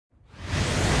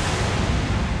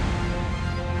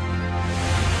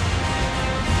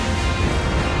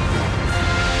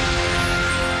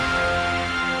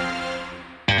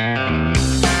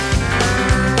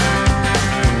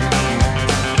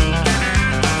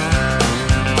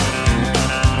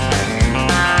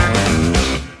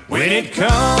it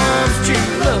comes to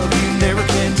love, you never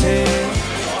can tell.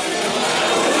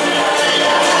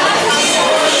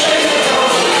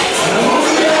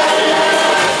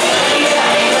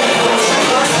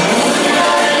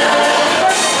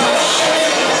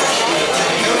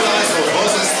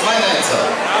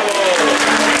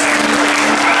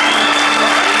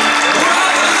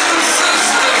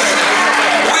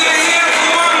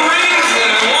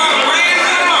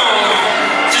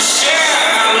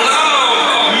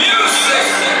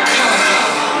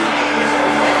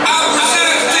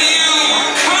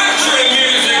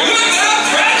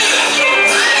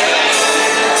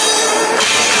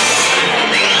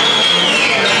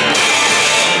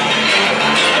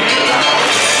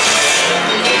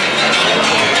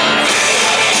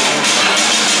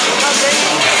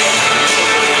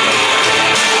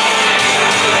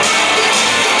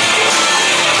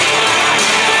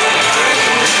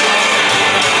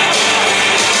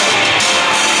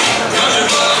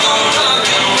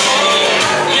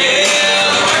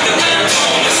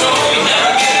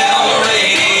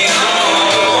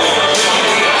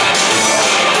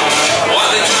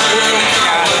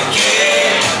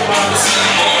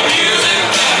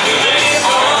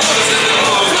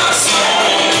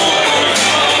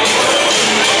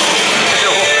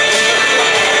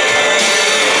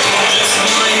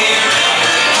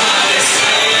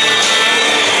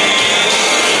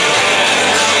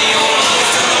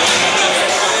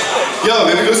 Ja,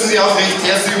 wir begrüßen Sie auch recht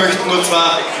herzlich. Wir möchten nur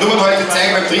zwei Nummern heute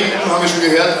zeigen. Beim dritten, haben wir schon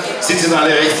gehört, sind Sie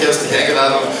alle recht herzlich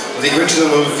eingeladen. Und ich wünsche Ihnen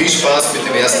nur viel Spaß mit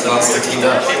dem ersten Tanz der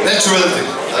Kinder. Natural,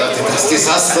 das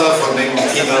Desaster von den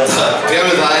Kindern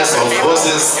Paradise of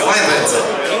Roses, Weintänzer.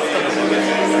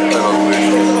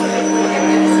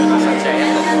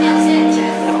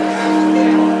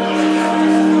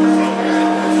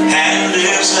 Hand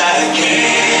lips like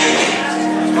candy,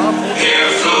 hair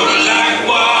floating like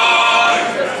water,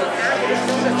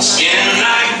 skin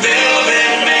like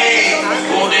velvet made,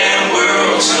 whole damn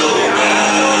world slow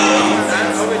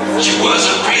down. She was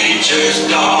a preacher's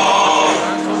daughter,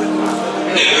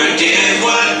 never did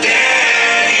what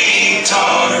daddy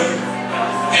taught her,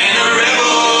 and a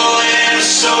rebel and a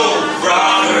soul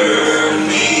brought her to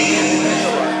me.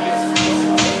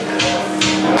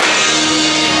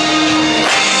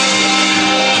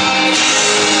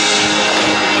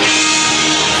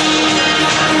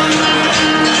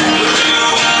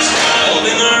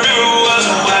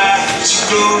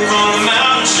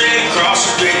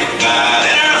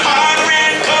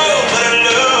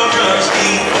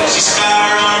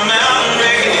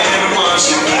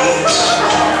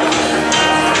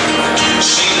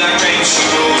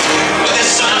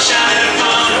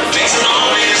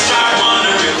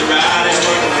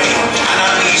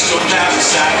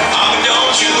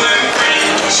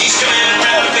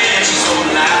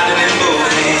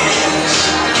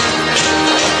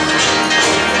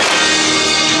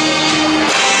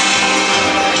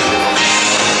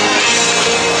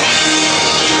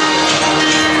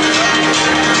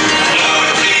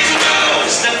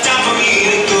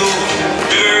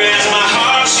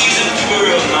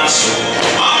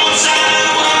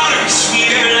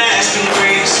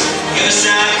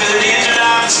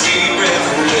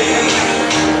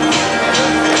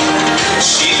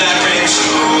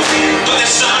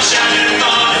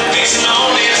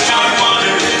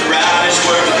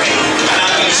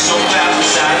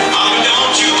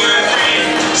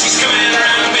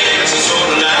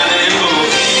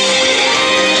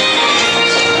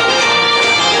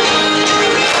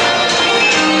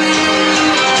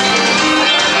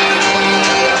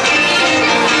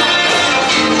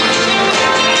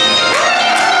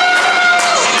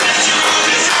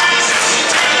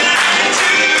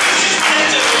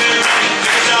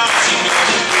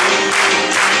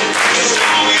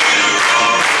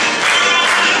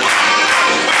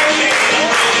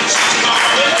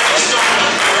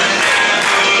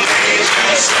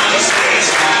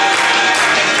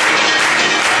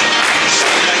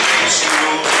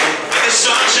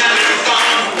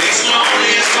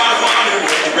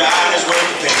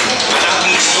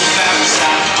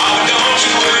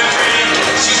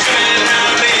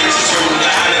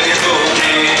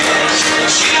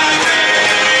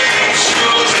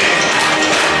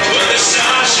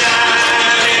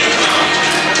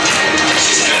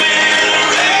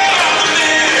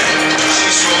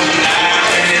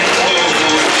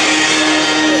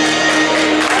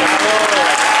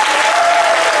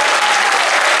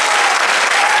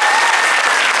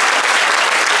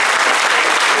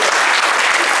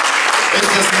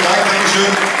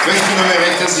 Ich möchte mich nochmal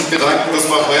recht herzlich bedanken, dass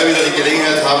wir auch heuer wieder die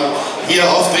Gelegenheit haben, hier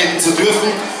auftreten zu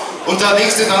dürfen. Und der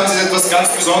nächste Tanz ist etwas ganz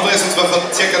Besonderes, und zwar vor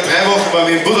circa 3 Wochen waren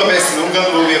wir in Budapest in Ungarn,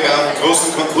 wo wir bei einem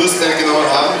großen Konkurs teilgenommen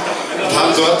haben und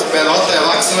haben dort bei lauter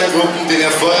Erwachsenengruppen den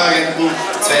hervorragenden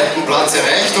 2. Platz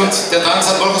erreicht. Und der Tanz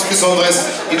hat noch was Besonderes.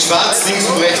 In Schwarz, links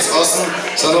und rechts außen,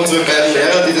 sind unsere beiden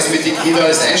Lehrer, die das mit den Kindern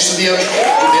alles einstudieren.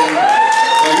 Und den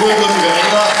Jürgen und die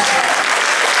Verena.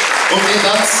 Und den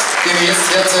Tanz, den wir jetzt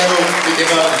herzeigen und mit dem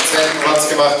wir den 2. Platz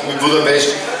gemacht haben in Budapest,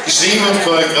 geschrieben und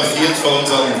choreografiert von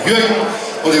unserem Jürgen.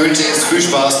 Und ich wünsche jetzt viel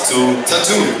Spaß zu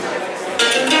Tattoo.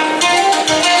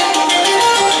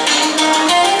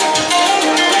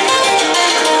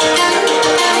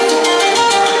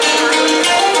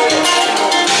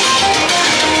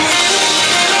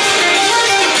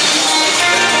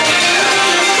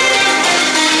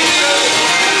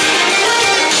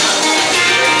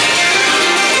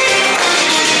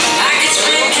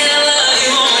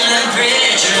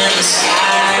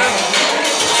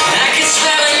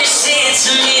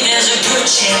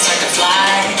 Chance I could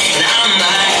fly, and I'm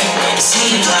like, it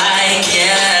seems like,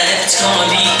 yeah, if it's gonna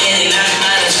be any night,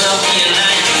 might as well be a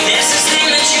night. There's this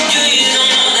thing that you do, you don't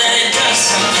know that it does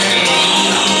something to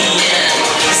me,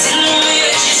 yeah. It's in the way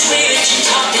that you sway, that you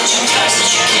talk, that you touch, that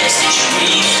you kiss, that you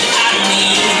breathe. I don't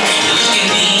need, look at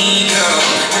me, girl,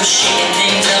 we're shaking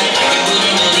things up like you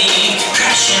wouldn't believe.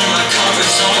 Crashing my comfort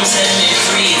zone, setting me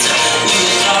free. It's a who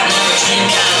thought, never dream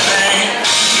kind of thing.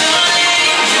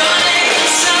 Your name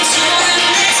sounds so good.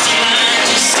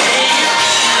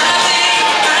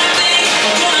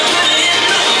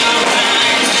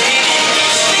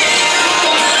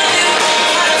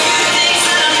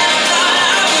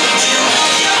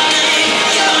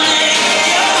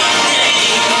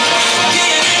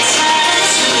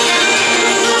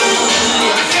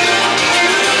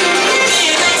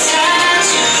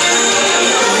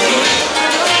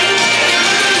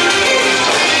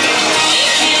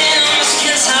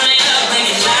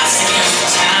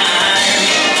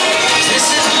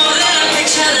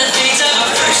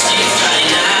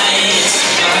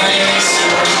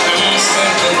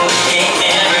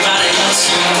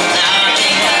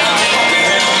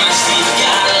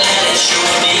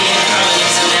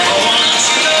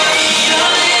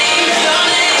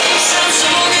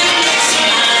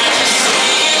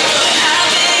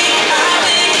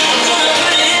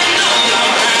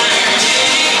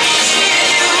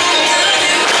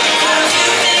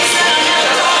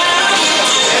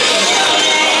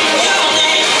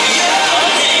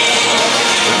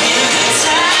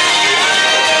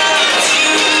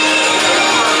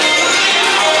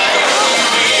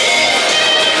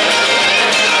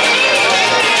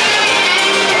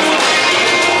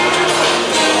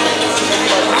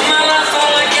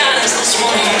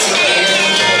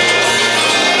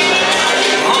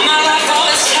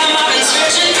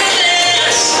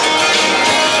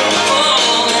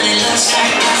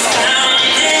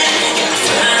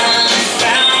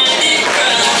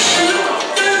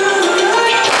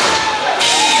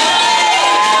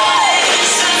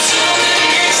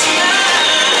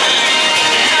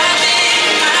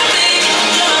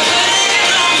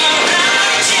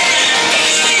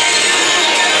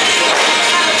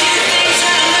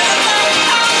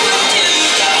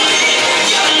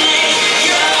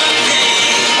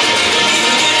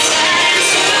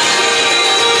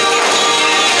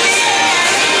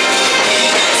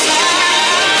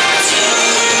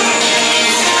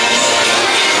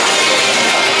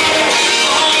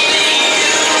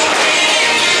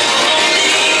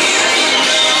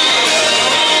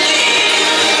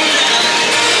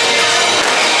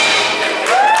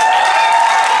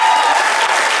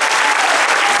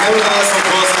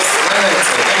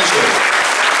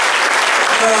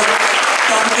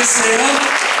 Danke sehr,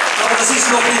 aber das ist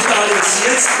noch nicht alles.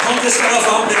 Jetzt kommt es darauf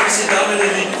an, meine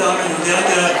lieben Damen und Herren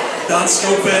der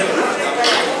Tanzgruppe.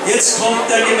 Jetzt kommt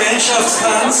der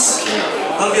Gemeinschaftstanz.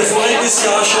 Haben wir voriges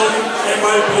Jahr schon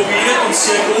einmal probiert und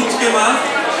sehr gut gemacht.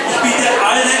 Ich bitte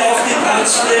alle auf die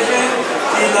Tanzfläche,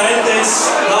 die Line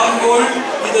Dance haben wollen,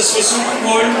 die das versuchen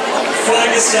wollen.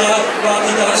 Voriges Jahr war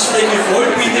die Tanzfläche voll.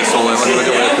 Bitte kommen Sie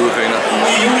her. Und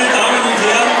die jungen Damen und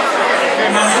Herren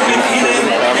machen mit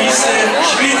Ihnen diese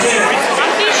Schritte.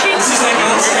 Das ist ein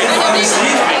ganz einfaches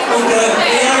Lied. Und der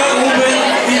Lehrer oben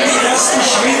wird die ersten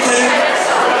Schritte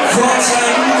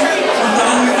vorzeigen und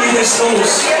dann geht es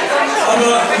los.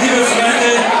 Aber, liebe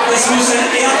Freunde, es muss ein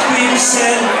Erdbeben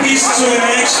sein bis zur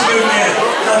Reichsböhne.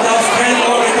 Da darf kein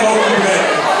Auge trocken bleiben.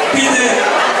 Bitte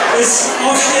es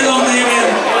Aufstellung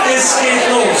nehmen, es geht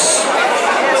los.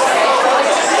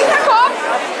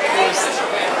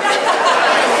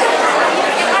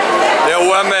 Der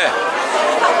Arme.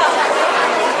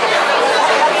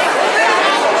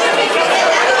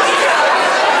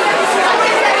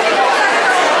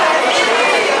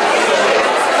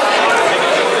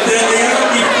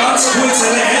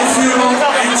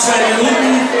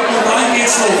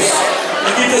 los.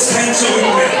 Dann gibt es kein Zurück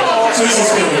mehr. So ist es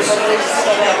bei uns.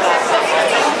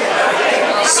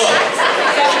 So. Und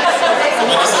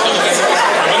das ist noch ein bisschen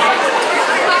gekommen.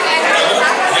 Ja,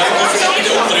 wir dürfen sich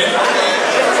bitte umdrehen.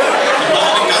 Wir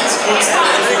machen einen ganz kurzen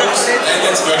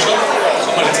Einführungs-Workshop.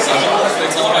 Kommen wir jetzt zusammen.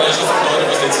 Vielleicht sind auch alle schon von Leuten,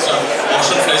 was letztes Jahr auch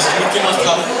schon fleißig mitgemacht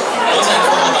haben. Ganz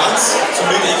einfacher Tanz zum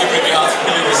EGBH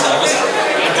Familie des Jahres.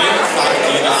 Mit dem fangen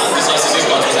jeder an. Das heißt, es ist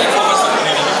ganz was Einfaches, wenn man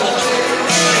nicht mitmacht.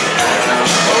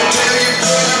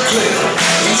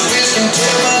 He's whistling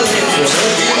till my lips,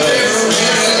 he never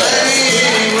really let me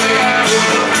anywhere.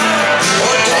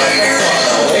 Or take her on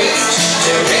the waist,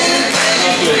 till anything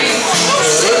you please.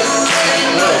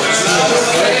 Separating love is not a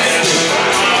place to be.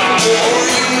 Or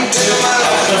you can tell my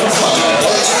life,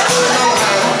 what you put on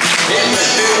mine, it may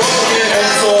be walking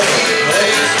out for the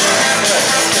place.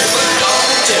 But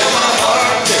don't tell my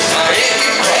heart, my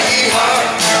achy, breaky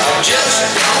heart, I just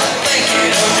don't think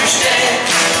you'd understand.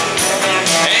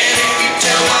 And if you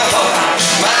tell my heart,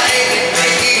 my achy,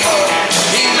 breaky heart,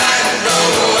 he might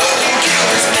blow up and kill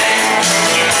his man.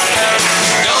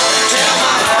 Don't tell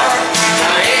my heart,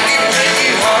 my achy, breaky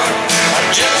heart, I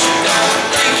just don't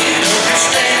think you'd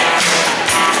understand.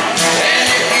 And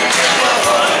if you tell my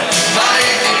heart, my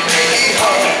achy, breaky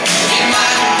heart, he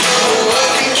might blow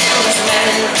up and kill his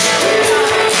man.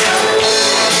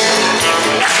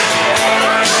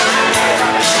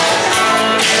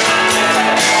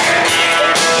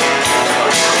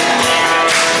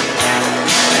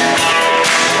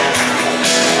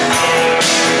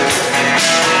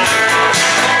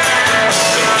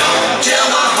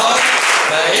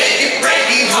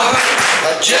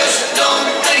 I just don't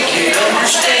think you'd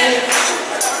understand.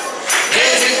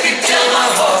 Cause if you tell my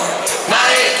heart, my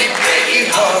achy, breaky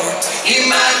heart, he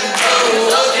might blow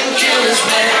up and kill his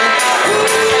man.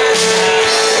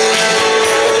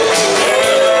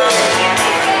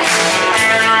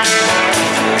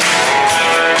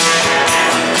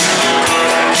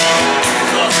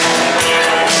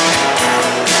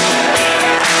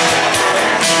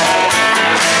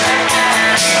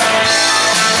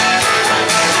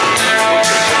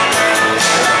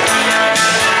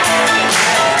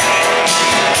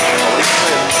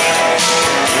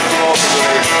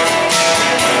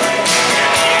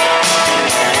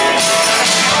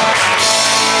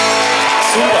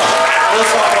 Super,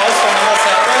 großer Applaus von meiner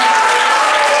Seite.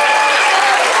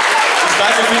 Ich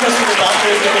danke vielmals für die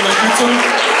tatkräftige Unterstützung.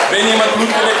 Wenn jemand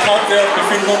Blut geleckt hat, wir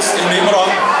befinden uns im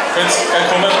Nebenraum, könnt ihr gleich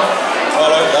kommen,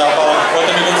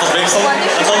 heute mit uns was wechseln.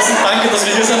 Ansonsten danke, dass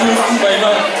wir hier sein durften, war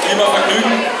immer ein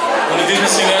Vergnügen. Und in diesem